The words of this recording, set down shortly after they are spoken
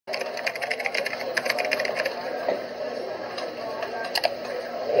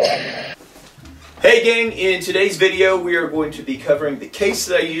Hey gang, in today's video we are going to be covering the case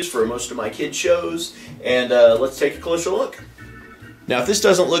that I use for most of my kids shows, and let's take a closer look. Now if this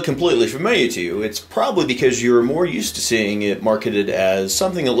doesn't look completely familiar to you, it's probably because you're more used to seeing it marketed as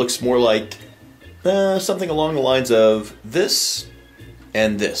something that looks more like something along the lines of this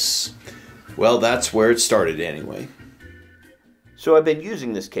and this. Well, that's where it started anyway. So I've been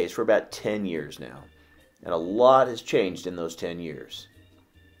using this case for about 10 years now, and a lot has changed in those 10 years,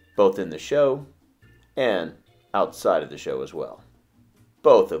 both in the show and outside of the show as well.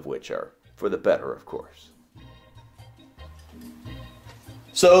 Both of which are for the better, of course.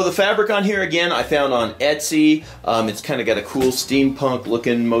 So the fabric on here, again, I found on Etsy. It's kind of got a cool steampunk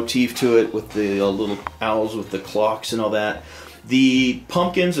looking motif to it with the little owls with the clocks and all that. The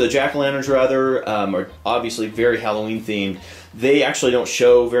pumpkins, the jack-o'-lanterns rather, are obviously very Halloween themed. They actually don't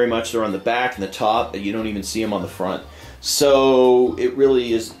show very much. They're on the back and the top, but you don't even see them on the front. So it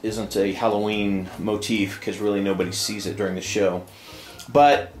really isn't a Halloween motif because really nobody sees it during the show.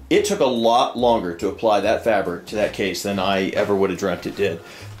 But it took a lot longer to apply that fabric to that case than I ever would have dreamt it did.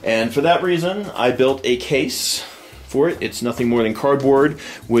 And for that reason, I built a case for it. It's nothing more than cardboard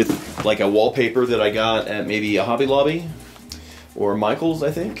with like a wallpaper that I got at maybe a Hobby Lobby or Michael's,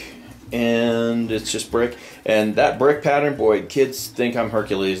 I think. And it's just brick. And that brick pattern, boy, kids think I'm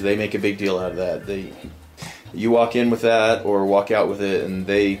Hercules. They make a big deal out of that. You walk in with that or walk out with it and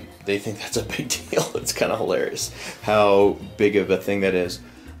they think that's a big deal. It's kind of hilarious how big of a thing that is.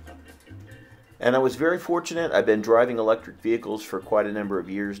 And I was very fortunate. I've been driving electric vehicles for quite a number of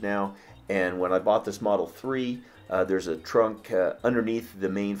years now, and when I bought this Model 3, there's a trunk underneath the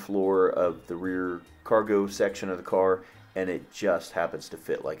main floor of the rear cargo section of the car, and it just happens to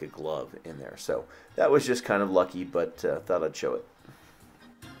fit like a glove in there. So that was just kind of lucky, but thought I'd show it.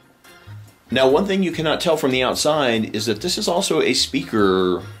 Now, one thing you cannot tell from the outside is that this is also a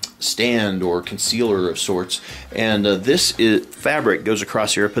speaker stand or concealer of sorts, and this fabric goes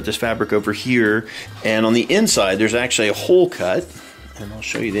across here. I put this fabric over here, and on the inside there's actually a hole cut, and I'll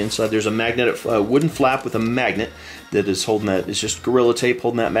show you the inside. There's a magnetic wooden flap with a magnet that is holding that. It's just Gorilla Tape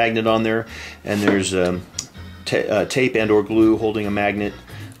holding that magnet on there, and there's tape and or glue holding a magnet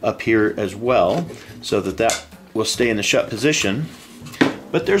up here as well, so that will stay in the shut position.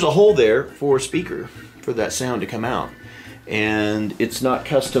 But there's a hole there for a speaker, for that sound to come out. And it's not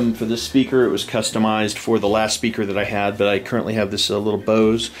custom for this speaker. It was customized for the last speaker that I had, but I currently have this little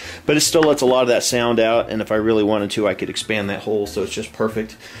Bose. But it still lets a lot of that sound out, and if I really wanted to, I could expand that hole, so it's just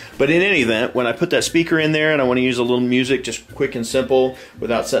perfect. But in any event, when I put that speaker in there and I want to use a little music, just quick and simple,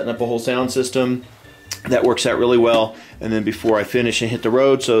 without setting up a whole sound system, that works out really well. And then before I finish and hit the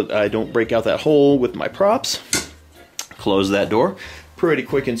road, so I don't break out that hole with my props, close that door. Pretty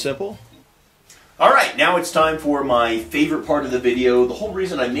quick and simple. Alright, now it's time for my favorite part of the video. The whole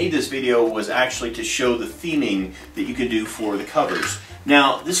reason I made this video was actually to show the theming that you can do for the covers.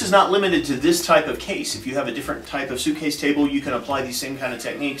 Now, this is not limited to this type of case. If you have a different type of suitcase table, you can apply these same kind of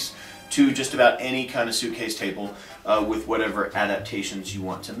techniques to just about any kind of suitcase table with whatever adaptations you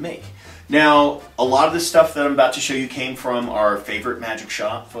want to make. Now, a lot of the stuff that I'm about to show you came from our favorite magic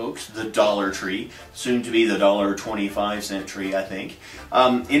shop, folks, the Dollar Tree, soon to be the $1.25 tree, I think.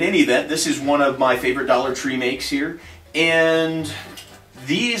 In any event, this is one of my favorite Dollar Tree makes here, and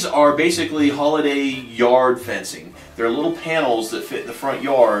these are basically holiday yard fencing. They're little panels that fit the front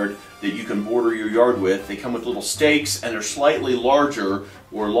yard that you can border your yard with. They come with little stakes, and they're slightly larger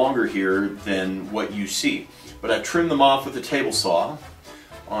or longer here than what you see. But I've trimmed them off with a table saw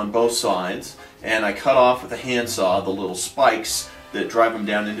on both sides, and I cut off with a handsaw the little spikes that drive them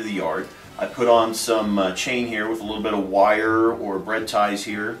down into the yard. I put on some chain here with a little bit of wire or bread ties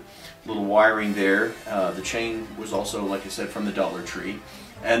here, a little wiring there. The chain was also, like I said, from the Dollar Tree.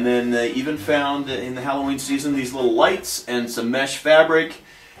 And then even found in the Halloween season these little lights and some mesh fabric,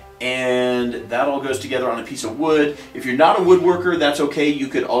 and that all goes together on a piece of wood. If you're not a woodworker, that's okay. You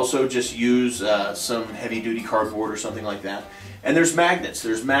could also just use some heavy-duty cardboard or something like that. And there's magnets.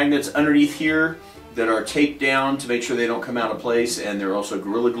 There's magnets underneath here that are taped down to make sure they don't come out of place, and they're also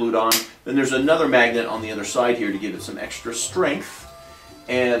Gorilla Glued on. Then there's another magnet on the other side here to give it some extra strength.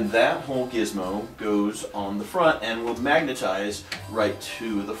 And that whole gizmo goes on the front and will magnetize right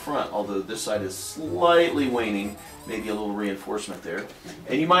to the front, although this side is slightly waning, maybe a little reinforcement there.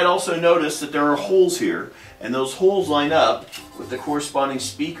 And you might also notice that there are holes here, and those holes line up with the corresponding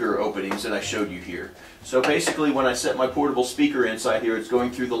speaker openings that I showed you here. So basically when I set my portable speaker inside here, it's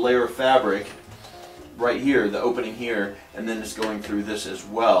going through the layer of fabric right here, the opening here, and then it's going through this as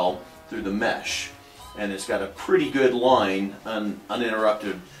well, through the mesh. And it's got a pretty good line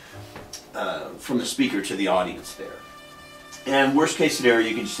uninterrupted from the speaker to the audience there. And worst case scenario,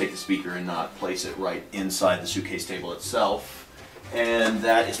 you can just take the speaker and not place it right inside the suitcase table itself. And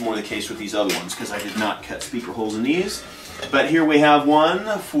that is more the case with these other ones because I did not cut speaker holes in these. But here we have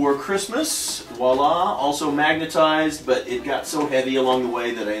one for Christmas. Voila! Also magnetized, but it got so heavy along the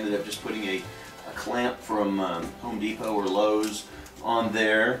way that I ended up just putting a clamp from Home Depot or Lowe's on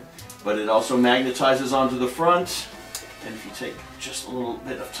there. But it also magnetizes onto the front. And if you take just a little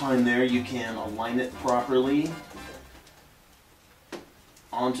bit of time there, you can align it properly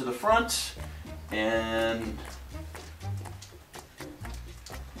onto the front. And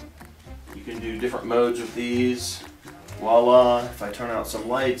you can do different modes with these. Voila! If I turn out some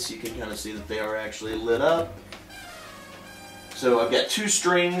lights, you can kind of see that they are actually lit up. So I've got 2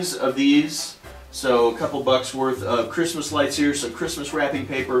 strings of these. So a couple bucks worth of Christmas lights here, some Christmas wrapping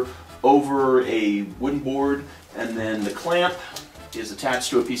paper over a wooden board, and then the clamp is attached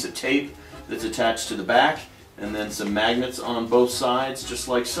to a piece of tape that's attached to the back, and then some magnets on both sides, just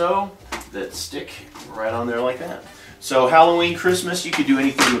like so, that stick right on there like that. So Halloween, Christmas, you could do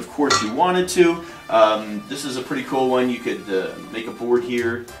anything, of course, you wanted to. This is a pretty cool one. You could make a board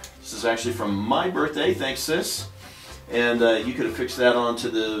here. This is actually from my birthday, thanks sis. And you could have fixed that onto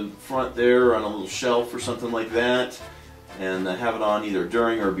the front there on a little shelf or something like that, and have it on either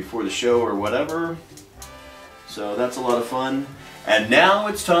during or before the show or whatever. So that's a lot of fun. And now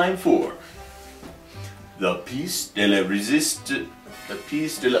it's time for the piece de la resistance, the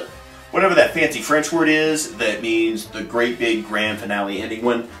piece de la, whatever that fancy French word is that means the great big grand finale ending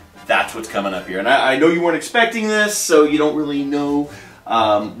one. That's what's coming up here. And I know you weren't expecting this, so you don't really know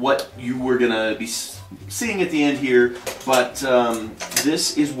what you were going to be seeing at the end here, but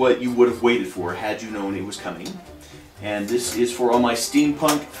this is what you would have waited for had you known it was coming. And this is for all my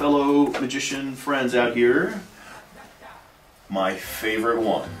steampunk fellow magician friends out here. My favorite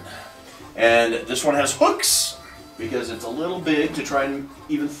one. And this one has hooks because it's a little big to try and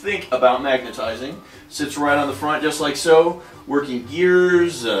even think about magnetizing. Sits right on the front just like so. Working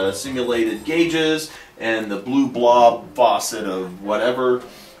gears, simulated gauges, and the blue blob faucet of whatever.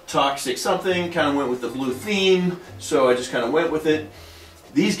 Toxic something, kind of went with the blue theme, so I just kind of went with it.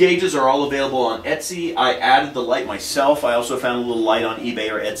 These gauges are all available on Etsy. I added the light myself. I also found a little light on eBay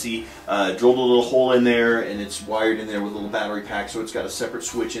or Etsy, drilled a little hole in there, and it's wired in there with a little battery pack, so it's got a separate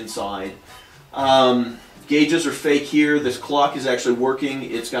switch inside. Gauges are fake here. This clock is actually working.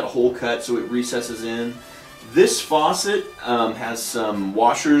 It's got a hole cut, so it recesses in. This faucet has some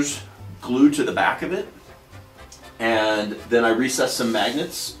washers glued to the back of it. And then I recessed some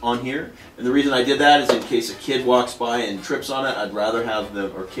magnets on here. And the reason I did that is in case a kid walks by and trips on it, I'd rather have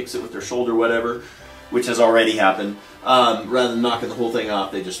them, or kicks it with their shoulder, whatever, which has already happened. Rather than knocking the whole thing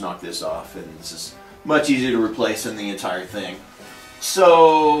off, they just knock this off. And this is much easier to replace than the entire thing.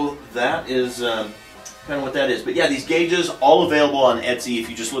 So that is kind of what that is. But yeah, these gauges, all available on Etsy.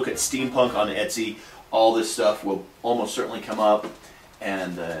 If you just look at steampunk on Etsy, all this stuff will almost certainly come up.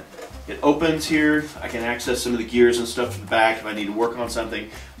 And it opens here. I can access some of the gears and stuff to the back if I need to work on something.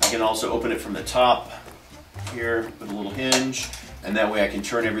 I can also open it from the top here with a little hinge, and that way I can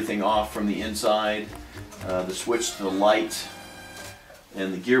turn everything off from the inside. The switch to the light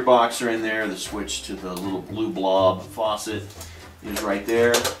and the gearbox are in there. The switch to the little blue blob faucet is right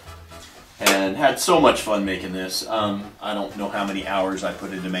there. And had so much fun making this. I don't know how many hours I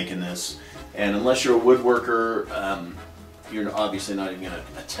put into making this. And unless you're a woodworker, you're obviously not even going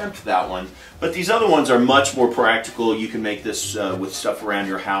to attempt that one. But these other ones are much more practical. You can make this with stuff around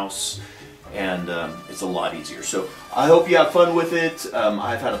your house, and it's a lot easier. So I hope you have fun with it.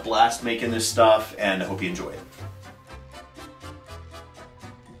 I've had a blast making this stuff, and I hope you enjoy it.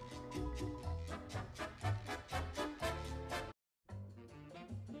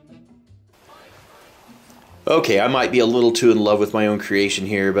 Okay, I might be a little too in love with my own creation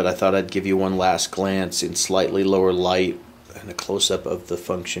here, but I thought I'd give you one last glance in slightly lower light and a close-up of the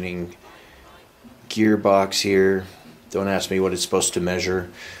functioning gearbox here. Don't ask me what it's supposed to measure,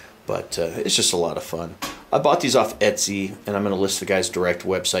 but it's just a lot of fun. I bought these off Etsy, and I'm going to list the guy's direct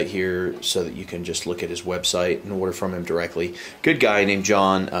website here so that you can just look at his website and order from him directly. Good guy named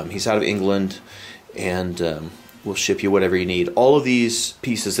John. He's out of England, and we'll ship you whatever you need. All of these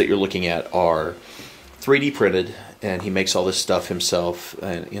pieces that you're looking at are 3D printed, and he makes all this stuff himself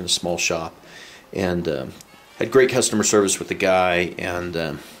in a small shop. And had great customer service with the guy,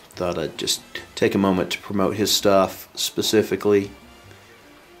 and thought I'd just take a moment to promote his stuff specifically.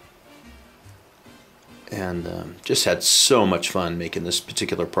 And just had so much fun making this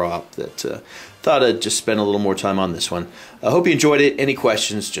particular prop that thought I'd just spend a little more time on this one. I hope you enjoyed it. Any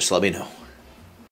questions, just let me know.